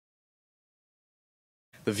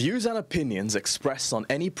The views and opinions expressed on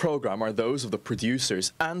any program are those of the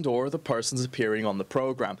producers and/or the persons appearing on the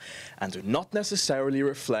program and do not necessarily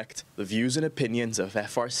reflect the views and opinions of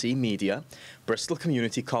FRC Media, Bristol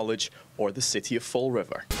Community College, or the City of Fall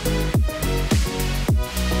River.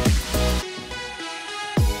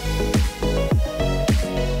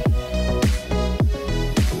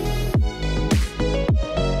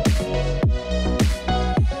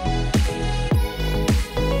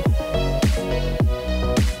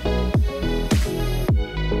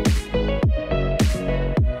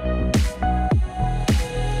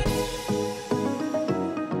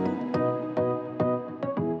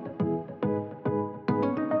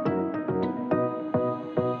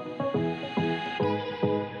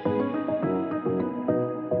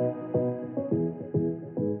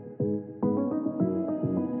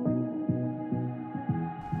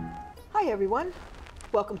 Hi everyone,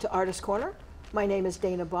 welcome to Artist Corner. My name is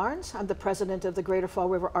Dana Barnes. I'm the president of the Greater Fall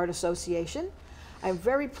River Art Association. I'm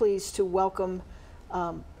very pleased to welcome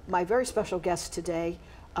my very special guest today,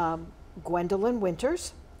 Gwendolyn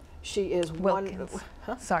Winters. She is Wilkins.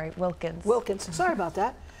 Wilkins. Wilkins. Sorry about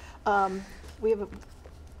that.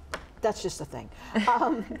 That's just a thing.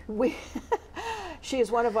 She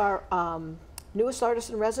is one of our newest artists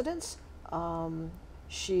in residence.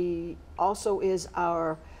 She also is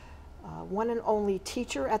our one and only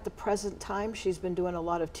teacher at the present time. She's been doing a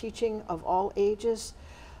lot of teaching of all ages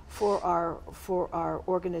for our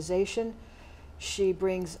organization. She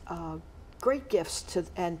brings great gifts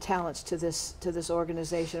and talents to this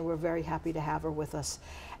organization. We're very happy to have her with us,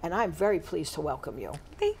 and I'm very pleased to welcome you.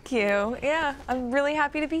 Thank you. Yeah, I'm really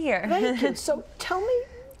happy to be here. Thank you. So tell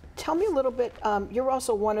me a little bit. You're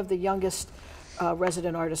also one of the youngest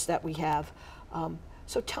resident artists that we have.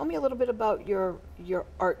 So tell me a little bit about your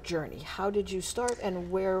art journey. How did you start,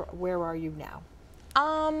 and where are you now?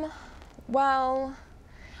 Well,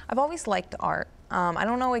 I've always liked art. I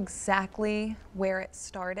don't know exactly where it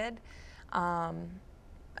started. I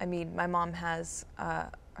mean, my mom has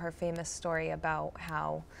her famous story about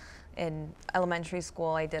how in elementary school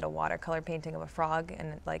I did a watercolor painting of a frog,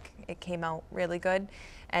 and it came out really good.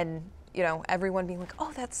 And you know, everyone being like,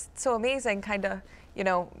 "Oh, that's so amazing," kind of, you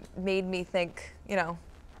know, made me think, you know,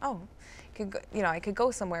 oh, I could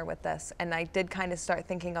go somewhere with this. And I did kind of start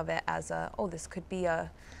thinking of it as this could be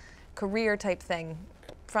a career type thing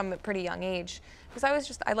from a pretty young age, because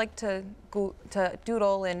I like to go to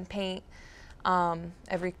doodle and paint.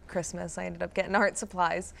 Every Christmas I ended up getting art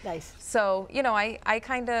supplies. Nice. So, you know, I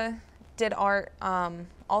kind of did art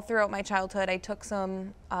all throughout my childhood. I took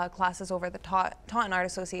some classes over the Taunton Art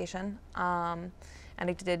Association, and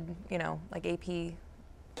I did, you know, like AP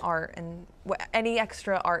art and any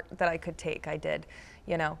extra art that I could take, I did,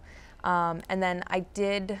 you know. And then I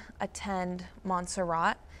did attend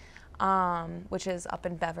Montserrat, which is up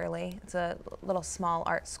in Beverly. It's a little small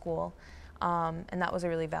art school, and that was a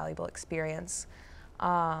really valuable experience.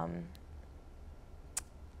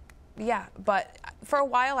 Yeah, but for a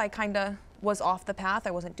while I kind of was off the path.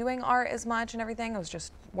 I wasn't doing art as much and everything. I was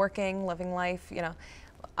just working, living life, you know.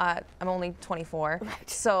 I'm only 24, right.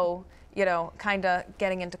 So, you know, kind of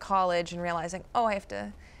getting into college and realizing, oh, I have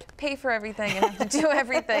to pay for everything and have to do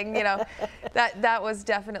everything, you know. That was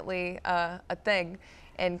definitely a thing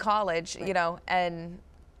in college, right. You know, and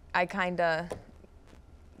I kind of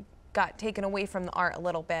got taken away from the art a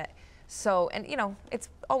little bit. So, and you know, it's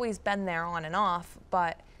always been there on and off,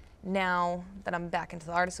 but now that I'm back into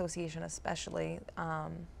the Art Association especially,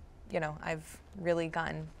 you know, I've really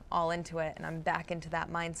gotten all into it, and I'm back into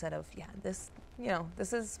that mindset of, yeah, this, you know,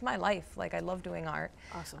 this is my life. Like, I love doing art.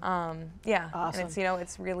 Awesome. Yeah, awesome. And it's, you know,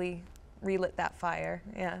 it's really relit that fire.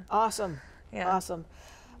 Yeah. Awesome. Yeah. Awesome.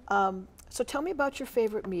 So tell me about your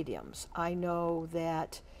favorite mediums. I know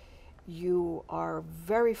that you are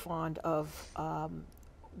very fond of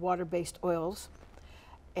water-based oils,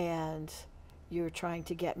 and you're trying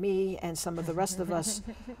to get me and some of the rest of us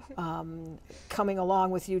coming along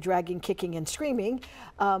with you, dragging, kicking, and screaming.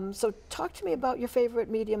 So talk to me about your favorite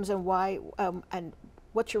mediums and why, and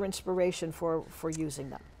what's your inspiration for using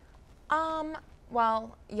them?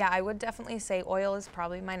 Well, yeah, I would definitely say oil is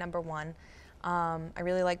probably my #1. I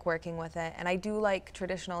really like working with it, and I do like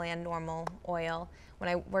traditional and normal oil. When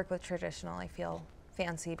I work with traditional, I feel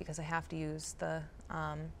fancy because I have to use the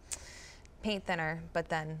paint thinner, but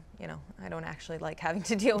then, you know, I don't actually like having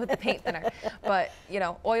to deal with the paint thinner. But, you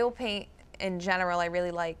know, oil paint in general, I really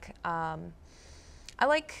like. I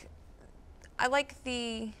like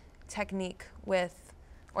the technique with,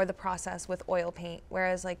 or the process with oil paint,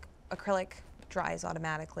 whereas like acrylic dries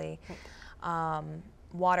automatically. Right.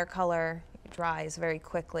 Watercolor dries very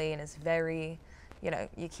quickly and is very you know,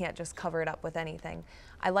 you can't just cover it up with anything.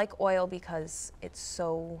 I like oil because it's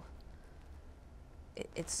so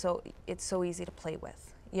easy to play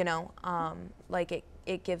with, you know, like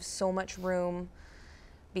it gives so much room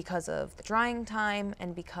because of the drying time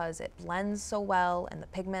and because it blends so well and the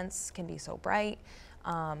pigments can be so bright.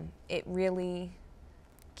 It really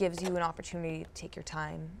gives you an opportunity to take your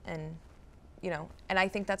time and, you know, and I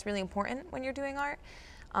think that's really important when you're doing art.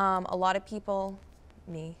 A lot of people,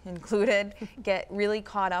 me included, get really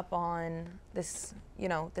caught up on this, you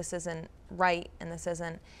know, this isn't right and this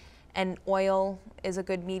isn't, and oil is a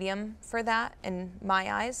good medium for that in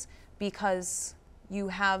my eyes, because you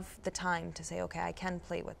have the time to say, okay, I can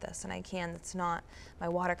play with this and I can, it's not my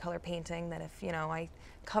watercolor painting that if, you know, I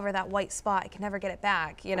cover that white spot, I can never get it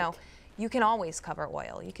back, you know. You can always cover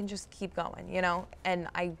oil, you can just keep going, you know, and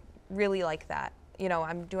I really like that. You know,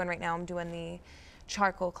 I'm doing the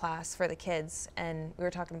charcoal class for the kids, and we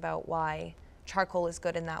were talking about why charcoal is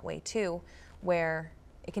good in that way too, where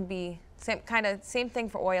it can be same thing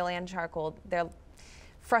for oil and charcoal. They're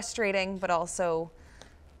frustrating, but also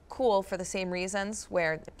cool for the same reasons,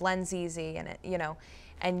 where it blends easy and it, you know,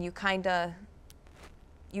 and you can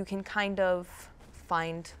kind of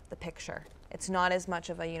find the picture. It's not as much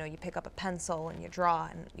of a, you know, you pick up a pencil and you draw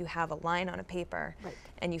and you have a line on a paper, right,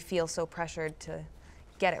 and you feel so pressured to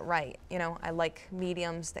get it right. You know, I like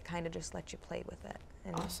mediums that kind of just let you play with it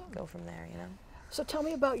and awesome, go from there, you know. So tell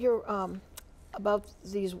me about your, about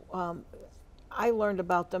these, I learned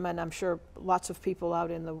about them, and I'm sure lots of people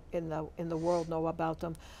out in the world know about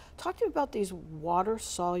them. Talk to me about these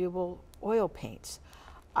water-soluble oil paints.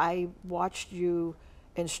 I watched you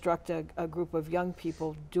instruct a group of young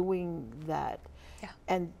people doing that, yeah,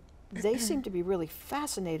 and they seem to be really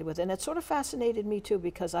fascinated with it. And it sort of fascinated me too,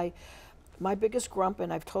 because my biggest grump,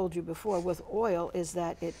 and I've told you before, with oil is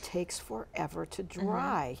that it takes forever to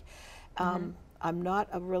dry. I'm not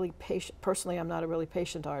a really patient, personally I'm not a really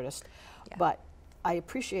patient artist, yeah, but I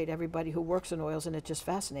appreciate everybody who works in oils, and it just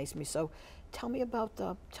fascinates me. So tell me about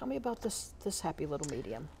this happy little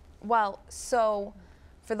medium. Well, so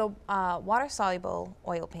for the water-soluble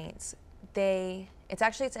oil paints,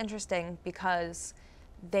 it's interesting because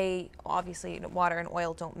they obviously, water and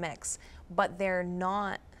oil don't mix, but they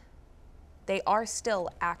are still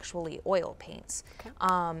actually oil paints. Okay.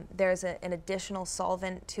 There's an additional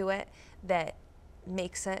solvent to it that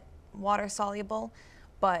makes it water soluble,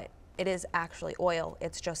 but it is actually oil.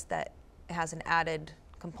 It's just that it has an added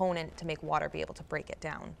component to make water be able to break it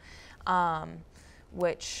down,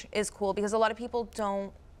 which is cool because a lot of people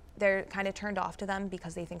they're kind of turned off to them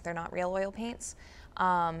because they think they're not real oil paints,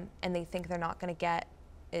 and they think they're not going to get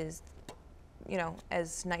as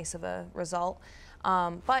nice of a result.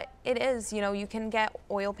 But it is, you can get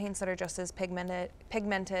oil paints that are just as pigmented,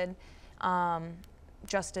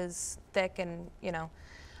 just as thick, and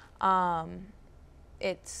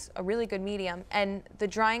it's a really good medium. And the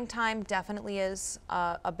drying time definitely is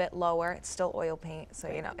a bit lower. It's still oil paint, so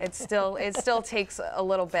it still takes a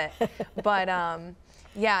little bit. But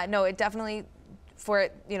yeah, no, it definitely, for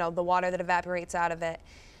it, the water that evaporates out of it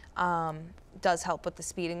does help with the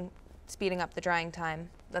speeding up the drying time.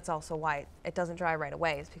 That's also why it doesn't dry right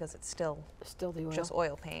away, is because it's still the oil. Just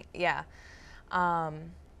oil paint. Yeah.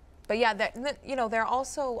 But yeah, there are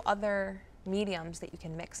also other mediums that you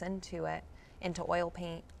can mix into oil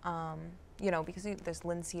paint, because there's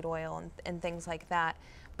linseed oil and things like that.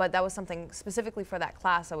 But that was something specifically for that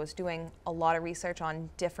class. I was doing a lot of research on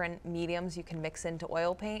different mediums you can mix into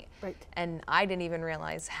oil paint. Right. And I didn't even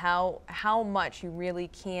realize how much you really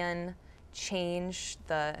can change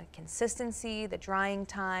the consistency, the drying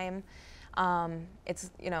time. It's,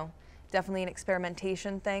 definitely an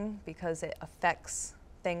experimentation thing because it affects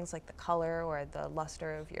things like the color or the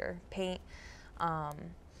luster of your paint.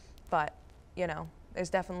 But, there's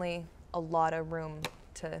definitely a lot of room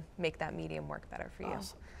to make that medium work better for you.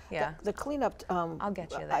 Awesome. Yeah. The cleanup. I'll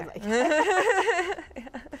get you there.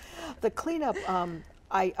 The cleanup,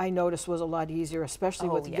 I noticed, was a lot easier, especially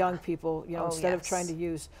with young people. Instead of trying to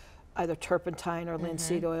use either turpentine or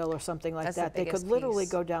linseed oil or something like that, they could literally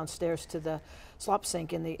go downstairs to the slop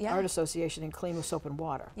sink in the Art Association and clean with soap and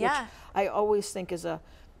water. Yeah. Which I always think is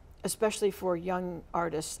especially for young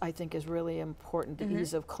artists, I think is really important, the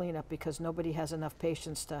ease of cleanup, because nobody has enough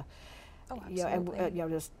patience to,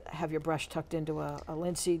 just have your brush tucked into a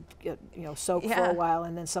linseed, soak for a while,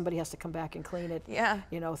 and then somebody has to come back and clean it,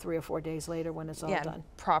 3 or 4 days later when it's all done.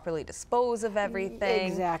 Properly dispose of everything.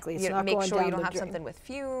 Exactly. It's not make going sure down you don't the have drain. something with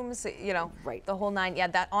fumes, right. The whole nine.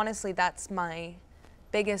 Yeah, honestly, that's my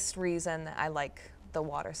biggest reason that I like the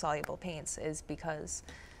water-soluble paints, is because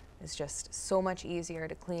it's just so much easier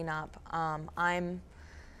to clean up. I'm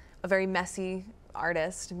a very messy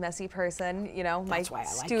artist, messy person. You know, my That's why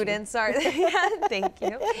I like students are. Yeah, thank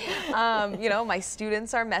you. You know, my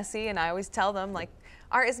students are messy, and I always tell them, like,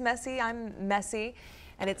 art is messy. I'm messy,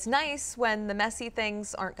 and it's nice when the messy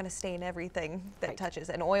things aren't going to stain everything that touches.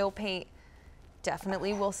 And oil paint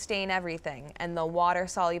definitely will stain everything. And the water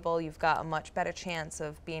soluble, you've got a much better chance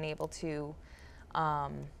of being able to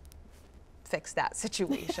fix that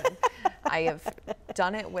situation. I have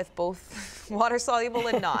done it with both water soluble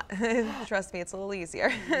and not. Trust me, it's a little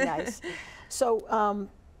easier. Nice. So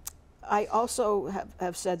I also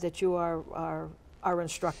have said that you are our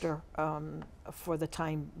instructor for the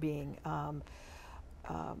time being.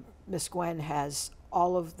 Miss Gwen has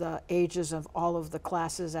all of the ages of all of the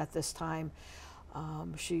classes at this time.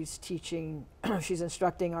 She's teaching, she's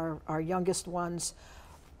instructing our youngest ones,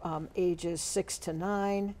 ages 6 to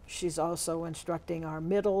 9. She's also instructing our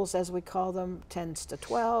middles, as we call them, 10s to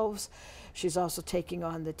 12s. She's also taking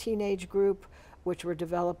on the teenage group, which we're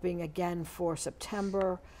developing again for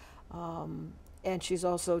September. And she's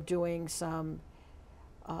also doing some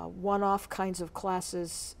one-off kinds of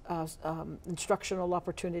classes, instructional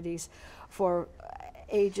opportunities for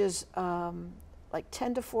ages like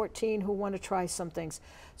 10 to 14 who want to try some things.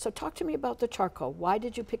 So talk to me about the charcoal. Why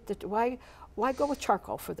did you pick why go with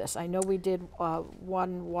charcoal for this? I know we did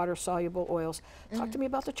one water-soluble oils. Talk to me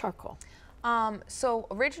about the charcoal. So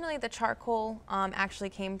originally the charcoal actually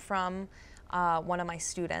came from one of my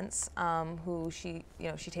students who she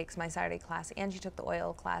takes my Saturday class, and she took the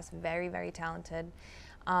oil class, very, very talented.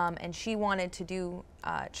 And she wanted to do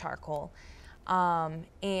charcoal.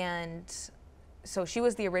 And so she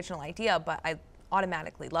was the original idea, but I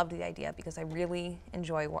automatically loved the idea because I really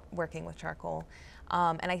enjoy working with charcoal.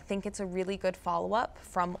 And I think it's a really good follow-up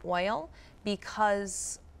from oil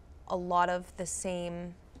because a lot of the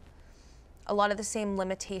same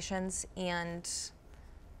limitations and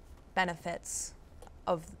benefits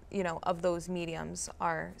of those mediums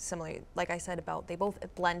are similar. Like I said, they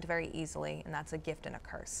both blend very easily, and that's a gift and a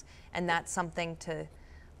curse. And that's something to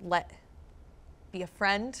let be a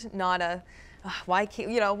friend, not a why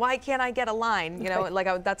can't I get a line?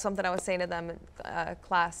 Like that's something I was saying to them in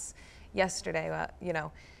class yesterday.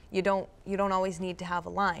 You don't always need to have a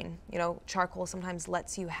line. Charcoal sometimes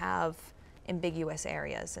lets you have ambiguous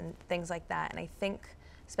areas and things like that. And I think,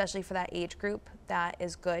 especially for that age group, that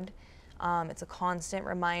is good. It's a constant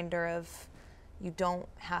reminder of you don't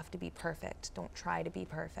have to be perfect. Don't try to be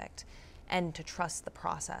perfect, and to trust the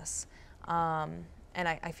process. And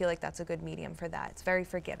I feel like that's a good medium for that. It's very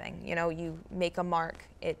forgiving. You make a mark,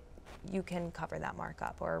 you can cover that mark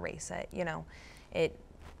up or erase it.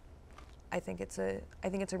 I think it's a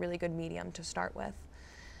really good medium to start with.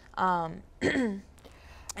 And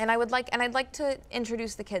I'd like to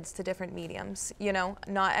introduce the kids to different mediums.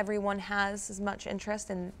 Not everyone has as much interest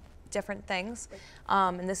in different things,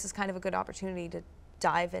 and this is kind of a good opportunity to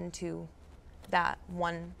dive into that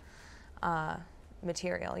one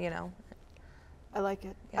material. I like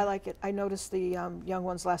it. Yeah. I like it. I noticed the young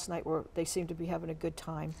ones last night they seemed to be having a good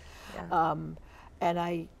time. Yeah.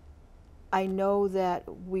 And I know that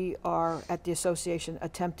we are at the association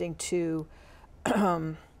attempting to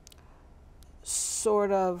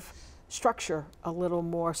sort of structure a little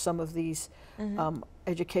more some of these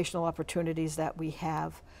educational opportunities that we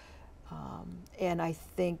have. And I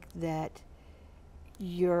think that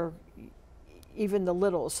even the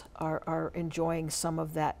littles are enjoying some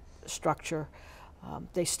of that structure.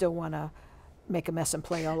 They still want to make a mess and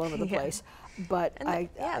play all over the place, but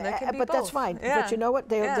but that's fine. Yeah. But you know what?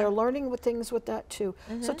 They're learning things with that too.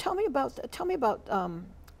 So tell me about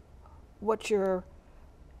what your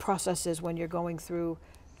process is when you're going through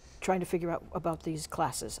trying to figure out about these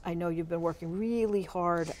classes. I know you've been working really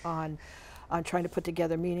hard on trying to put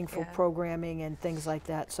together meaningful programming and things like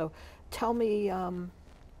that. So tell me,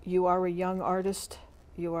 you are a young artist,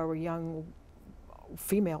 you are a young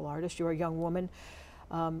female artist, you're a young woman.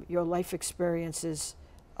 Your life experiences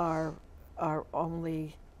are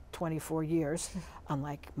only 24 years,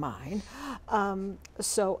 unlike mine.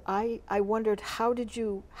 So I wondered, how did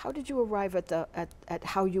you arrive at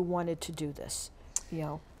how you wanted to do this?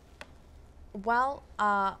 Well,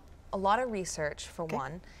 a lot of research for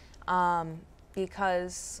one,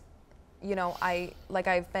 because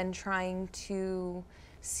I've been trying to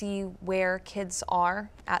see where kids are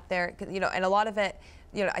at their, and a lot of it,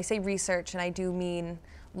 I say research and I do mean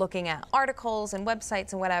looking at articles and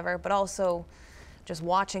websites and whatever, but also just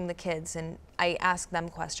watching the kids, and I ask them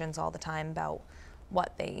questions all the time about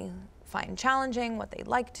what they find challenging, what they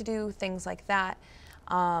like to do, things like that,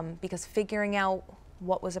 because figuring out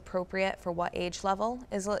what was appropriate for what age level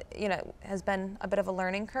is, has been a bit of a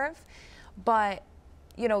learning curve. But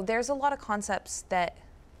you know, there's a lot of concepts that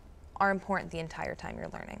are important the entire time you're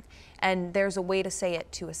learning. And there's a way to say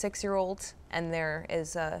it to a 6-year-old, and there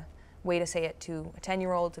is a way to say it to a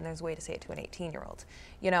 10-year-old, and there's a way to say it to an 18-year-old.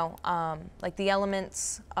 You know, like the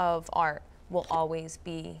elements of art will always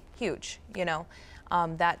be huge, you know.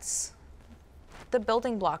 That's the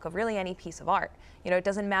building block of really any piece of art. You know, it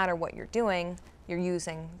doesn't matter what you're doing, you're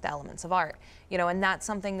using the elements of art. You know, and that's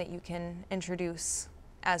something that you can introduce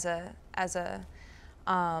as a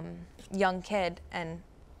young kid, and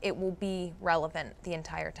it will be relevant the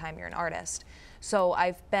entire time you're an artist. So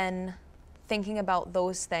I've been thinking about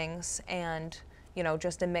those things, and, you know,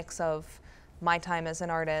 just a mix of my time as an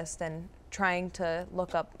artist and trying to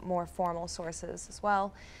look up more formal sources as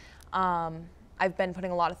well. I've been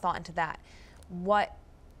putting a lot of thought into that.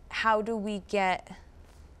 How do we get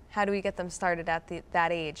them started at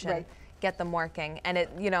that age and get them working? And it,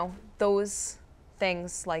 you know, those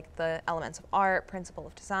things like the elements of art, principle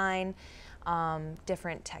of design,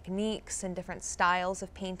 different techniques and different styles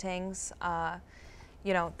of paintings,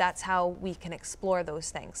 you know, that's how we can explore those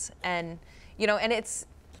things. And, you know, and it's,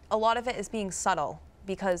 a lot of it is being subtle,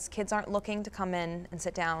 because kids aren't looking to come in and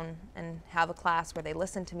sit down and have a class where they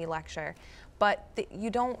listen to me lecture. But you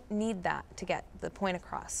don't need that to get the point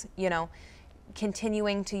across, you know.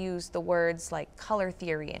 Continuing to use the words like color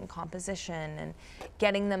theory and composition, and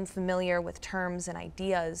getting them familiar with terms and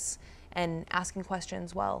ideas, and asking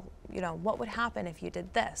questions, well, you know, what would happen if you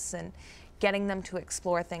did this? And getting them to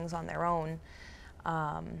explore things on their own.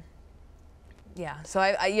 Yeah, so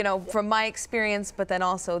I, you know, from my experience, but then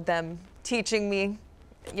also them teaching me,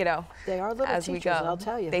 you know, they are little as teachers, we go. I'll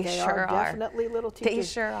tell you. They sure are. Definitely little teachers. They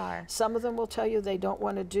sure are. Some of them will tell you they don't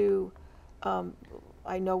want to do,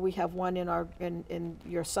 I know we have one in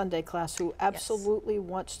your Sunday class who absolutely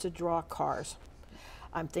wants to draw cars.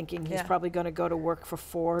 I'm thinking he's probably going to go to work for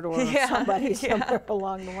Ford or somebody somewhere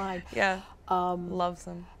along the line. Yeah, loves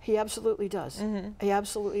them. He absolutely does. He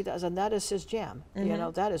absolutely does, and that is his jam. You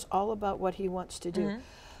know, that is all about what he wants to do.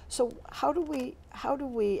 So how do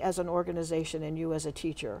we as an organization, and you as a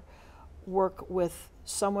teacher, work with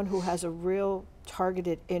someone who has a real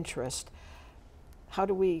targeted interest? How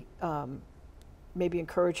do we maybe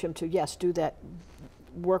encourage him to, yes, do that,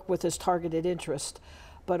 work with his targeted interest,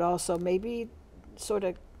 but also maybe sort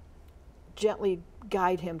of gently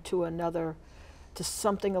guide him to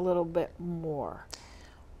something a little bit more?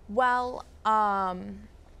 Well,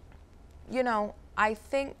 you know, I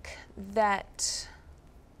think that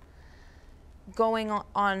going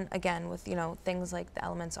on again with, you know, things like the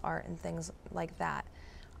elements of art and things like that,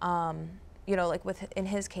 you know, like in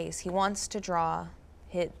his case, he wants to draw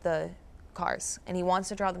the cars, and he wants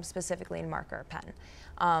to draw them specifically in marker or pen.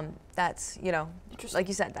 That's, you know, like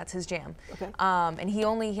you said, that's his jam. Okay. And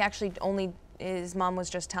his mom was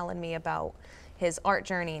just telling me about his art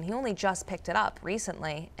journey, and he only just picked it up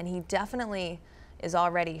recently, and he definitely is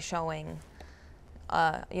already showing,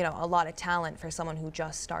 you know, a lot of talent for someone who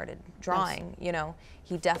just started drawing. You know,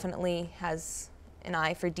 he definitely has an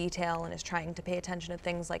eye for detail and is trying to pay attention to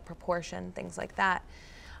things like proportion, things like that.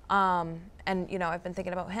 And, you know, I've been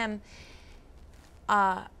thinking about him.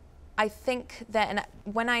 I think that, and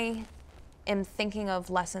when I am thinking of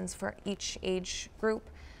lessons for each age group,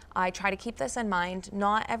 I try to keep this in mind.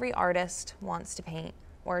 Not every artist wants to paint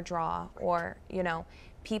or draw, or, you know,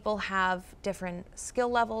 people have different skill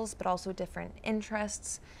levels, but also different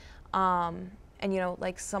interests. And, you know,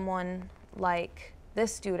 like someone like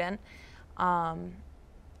this student, how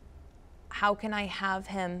can I have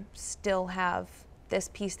him still have this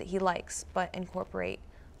piece that he likes, but incorporate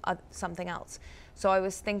something else? So I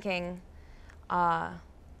was thinking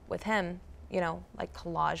with him, you know, like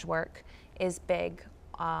collage work is big.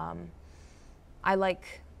 I like,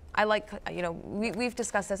 you know, we've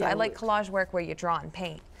discussed this. I like collage work where you draw and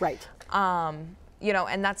paint. Right. You know,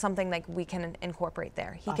 and that's something like we can incorporate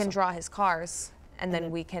there. He can draw his cars, and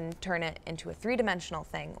then we can turn it into a 3-dimensional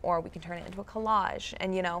thing, or we can turn it into a collage.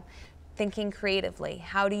 And, you know, thinking creatively,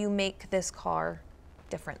 how do you make this car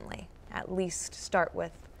differently? At least start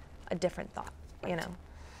with a different thought, you know.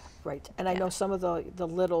 Right. And I know some of the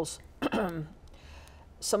littles,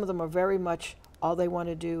 some of them are very much, all they want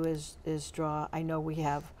to do is draw. I know we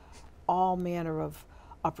have all manner of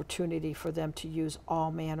opportunity for them to use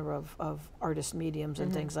all manner of artist mediums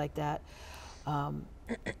and things like that.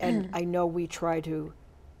 And I know we try to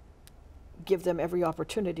give them every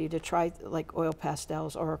opportunity to try like oil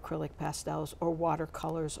pastels or acrylic pastels or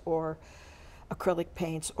watercolors or acrylic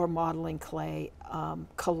paints or modeling clay,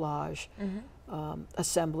 collage,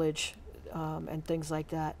 assemblage, and things like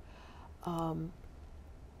that.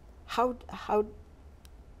 How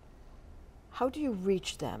do you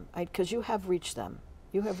reach them? Because you have reached them,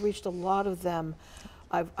 You have reached a lot of them.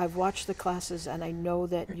 I've watched the classes, and I know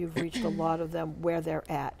that you've reached a lot of them where they're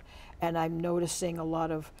at. And I'm noticing a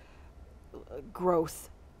lot of growth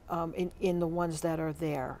in the ones that are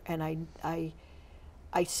there. And I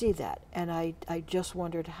see that. And I just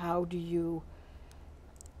wondered, how do you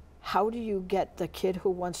get the kid who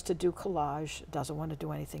wants to do collage, doesn't want to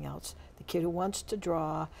do anything else, the kid who wants to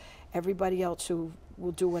draw, everybody else who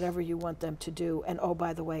will do whatever you want them to do, and oh,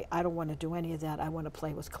 by the way, I don't want to do any of that, I want to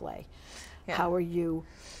play with clay. Yeah. How are you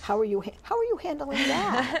handling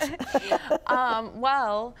that?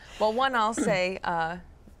 Well, one, I'll say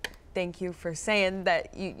thank you for saying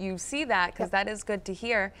that you see that, because that is good to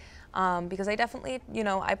hear. Because I definitely,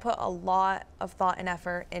 I put a lot of thought and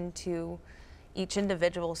effort into each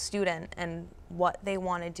individual student and what they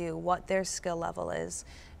want to do, what their skill level is.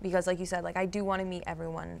 Because like you said, like, I do want to meet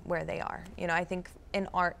everyone where they are. I think in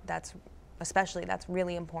art, that's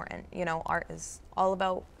really important. Art is all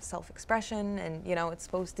about self-expression, and it's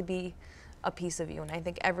supposed to be a piece of you, and I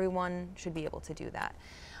think everyone should be able to do that.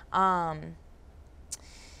 I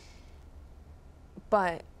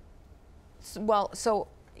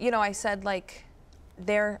said, like,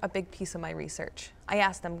 they're a big piece of my research. I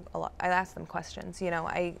ask them a lot. I ask them questions.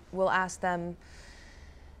 I will ask them,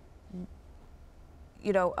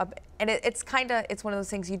 and it's one of those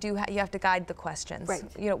things you have to guide the questions. Right.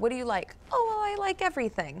 What do you like? Oh, well, I like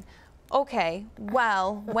everything. Okay.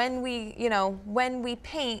 Well, when we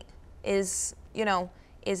paint, is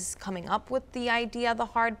coming up with the idea the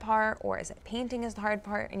hard part, or is it painting is the hard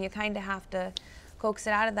part? And you kind of have to coax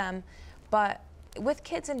it out of them. But with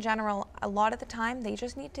kids in general, a lot of the time, they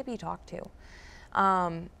just need to be talked to.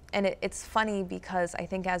 And it's funny, because I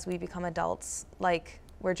think as we become adults, like,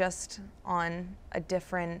 we're just on a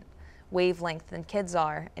different wavelength than kids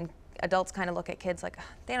are. And adults kind of look at kids like,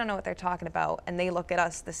 they don't know what they're talking about. And they look at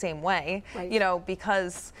us the same way, right.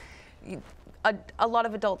 Because a lot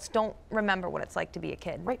of adults don't remember what it's like to be a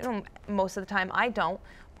kid. Right. Most of the time, I don't.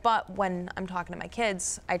 But when I'm talking to my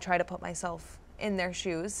kids, I try to put myself in their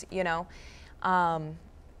shoes,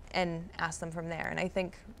 and ask them from there. And I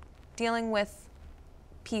think dealing with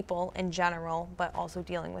people in general, but also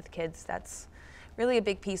dealing with kids, that's really a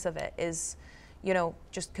big piece of it, is,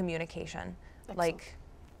 just communication. Excellent. Like,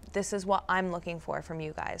 this is what I'm looking for from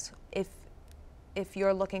you guys. If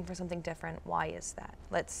you're looking for something different, why is that?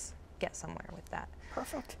 Let's get somewhere with that.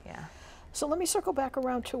 Perfect. Yeah. So let me circle back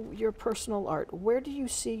around to your personal art. Where do you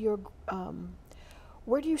see your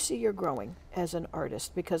growing as an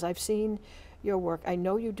artist? Because I've seen your work. I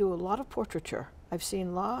know you do a lot of portraiture. I've seen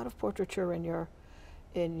a lot of portraiture in your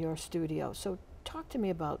studio. So talk to me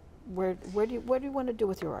about what do you want to do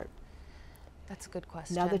with your art? That's a good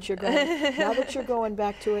question. Now that you're going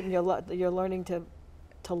back to it, and you're learning to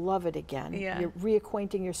love it again. Yeah. You're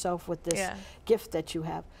reacquainting yourself with this gift that you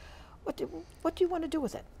have. What do you want to do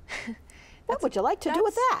with it? What would you like to do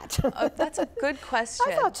with that? That's a good question.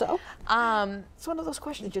 I thought so. It's one of those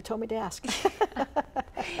questions you told me to ask.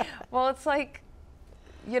 Well, it's like,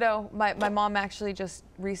 my mom actually just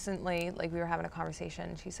recently, like, we were having a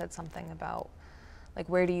conversation. She said something about, like,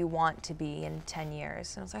 where do you want to be in 10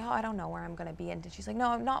 years? And I was like, oh, I don't know where I'm going to be. And she's like,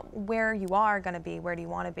 no, not where you are going to be. Where do you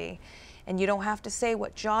want to be? And you don't have to say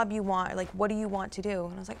what job you want, or, like, what do you want to do?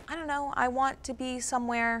 And I was like, I don't know. I want to be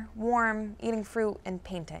somewhere warm, eating fruit and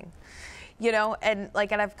painting. And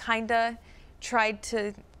I've kind of tried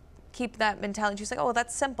to keep that mentality. She's like, oh,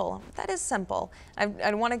 that's simple. That is simple.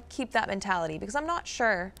 I want to keep that mentality, because I'm not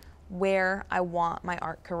sure where I want my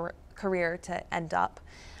art career to end up.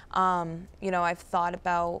 I've thought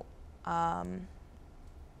about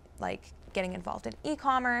like getting involved in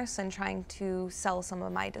e-commerce and trying to sell some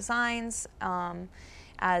of my designs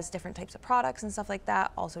as different types of products and stuff like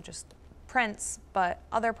that. Also just prints, but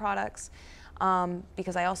other products,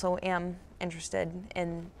 because I also am interested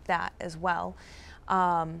in that as well.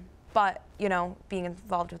 But, being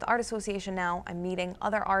involved with the Art Association now, I'm meeting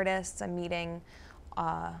other artists, I'm meeting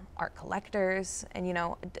art collectors, and,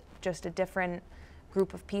 just a different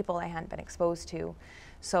group of people I hadn't been exposed to.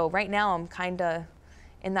 So right now I'm kind of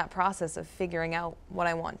in that process of figuring out what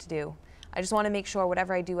I want to do. I just want to make sure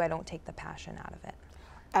whatever I do, I don't take the passion out of it.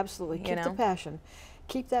 Absolutely, keep the passion.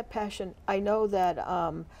 Keep that passion. I know that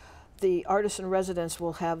the artists in residence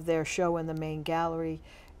will have their show in the main gallery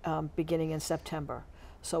beginning in September.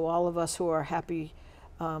 So all of us who are happy,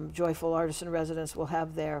 joyful artists in residence will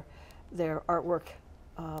have their artwork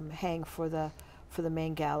hang for the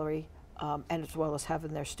main gallery, and as well as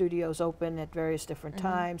having their studios open at various different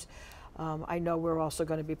times. I know we're also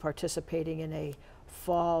going to be participating in a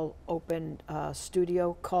fall open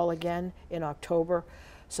studio call again in October.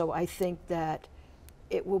 So I think that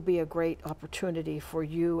it will be a great opportunity for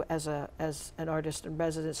you as an artist in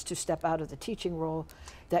residence to step out of the teaching role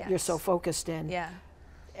that you're so focused in. Yeah.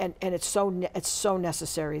 And it's so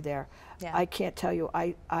necessary there. Yeah. I can't tell you,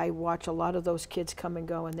 I watch a lot of those kids come and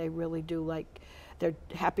go, and they really do, like, they're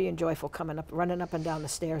happy and joyful coming up, running up and down the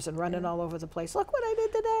stairs and running all over the place. Look what I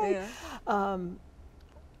did today. Yeah.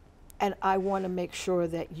 And I want to make sure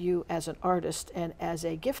that you as an artist and as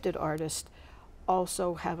a gifted artist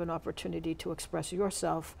also have an opportunity to express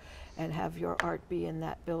yourself and have your art be in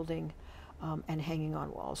that building and hanging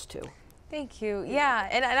on walls too. Thank you. Yeah,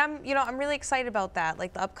 and I'm, you know, I'm really excited about that,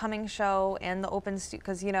 like the upcoming show and the open studio,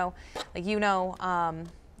 because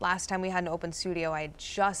last time we had an open studio, I had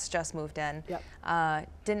just moved in. Yep.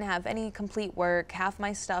 Didn't have any complete work. Half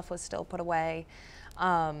my stuff was still put away,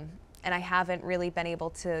 and I haven't really been able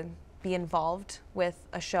to be involved with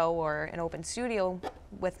a show or an open studio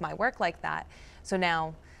with my work like that. So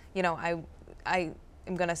now, you know, I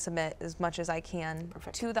am going to submit as much as I can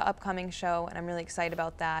to the upcoming show, and I'm really excited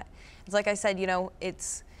about that. It's like I said, you know,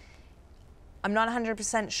 I'm not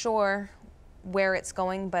 100% sure where it's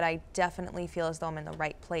going, but I definitely feel as though I'm in the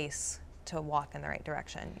right place to walk in the right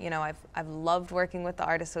direction. You know, I've loved working with the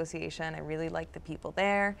Art Association. I really like the people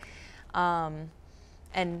there,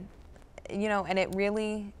 and you know, and it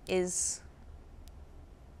really is.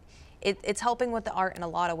 It's helping with the art in a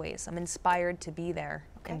lot of ways. I'm inspired to be there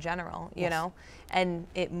in general, you know, and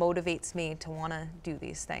it motivates me to want to do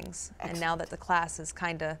these things. Excellent. And now that the class is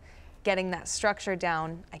kind of getting that structure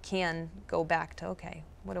down, I can go back to, okay,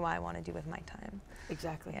 what do I want to do with my time?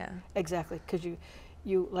 Exactly. Yeah. Exactly. Because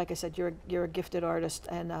you, like I said, you're a gifted artist,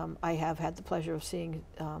 and I have had the pleasure of seeing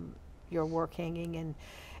your work hanging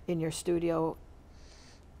in your studio.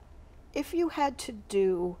 If you had to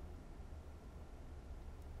do,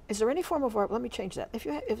 is there any form of art? Let me change that.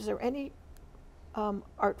 Is there any form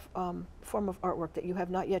of artwork that you have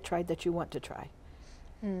not yet tried that you want to try?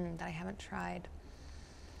 That I haven't tried.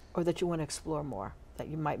 Or that you want to explore more? That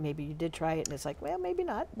maybe you did try it and it's like, well, maybe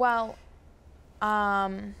not. Well,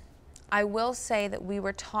 I will say that we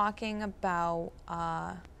were talking about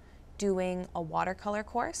doing a watercolor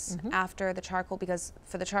course after the charcoal, because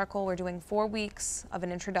for the charcoal we're doing 4 weeks of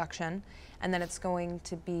an introduction, and then it's going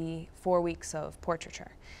to be 4 weeks of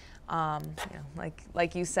portraiture. You know,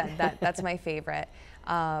 like you said, that's my favorite.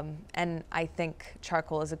 And I think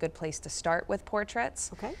charcoal is a good place to start with portraits.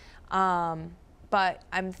 Okay. But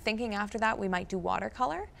I'm thinking after that we might do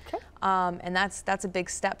watercolor. Okay. And that's a big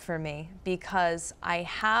step for me, because I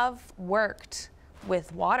have worked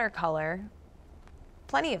with watercolor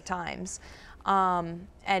plenty of times.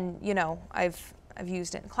 And you know, I've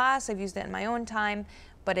used it in class, I've used it in my own time,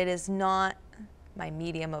 but it is not my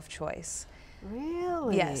medium of choice.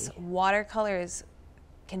 Really? Yes, watercolors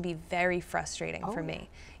can be very frustrating for me.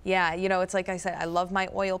 Yeah, you know, it's like I said, I love my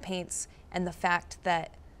oil paints, and the fact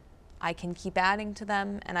that I can keep adding to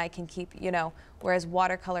them, and I can keep, you know, whereas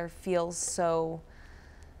watercolor feels so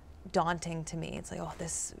daunting to me. It's like, oh,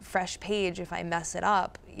 this fresh page, if I mess it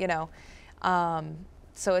up, you know.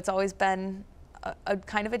 So it's always been a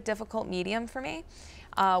kind of a difficult medium for me.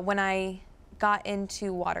 When I got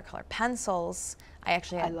into watercolor pencils, I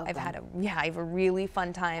actually I have a really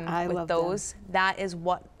fun time with those. That is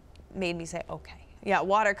what made me say, okay, yeah,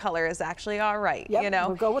 watercolor is actually all right. Yep, you know,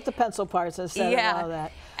 we'll go with the pencil parts instead of all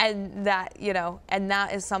that. And that, you know, and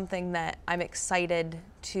that is something that I'm excited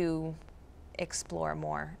to explore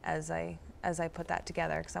more as I put that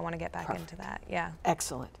together, because I want to get back into that. Yeah.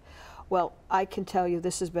 Excellent. Well, I can tell you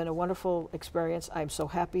this has been a wonderful experience. I'm so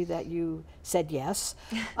happy that you said yes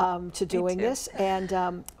to doing this.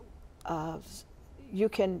 And you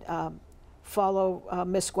can follow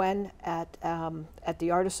Miss Gwen at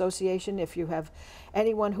the Art Association. If you have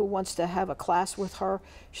anyone who wants to have a class with her,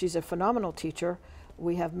 she's a phenomenal teacher.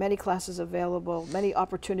 We have many classes available, many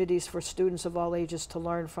opportunities for students of all ages to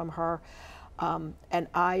learn from her. And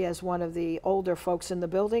I, as one of the older folks in the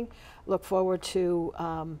building, look forward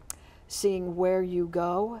to seeing where you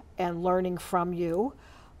go and learning from you.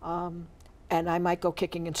 And I might go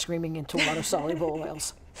kicking and screaming into water-soluble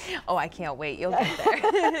oils. Oh, I can't wait. You'll get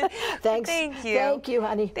there. Thanks. Thank you. Thank you,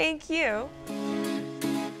 honey. Thank you.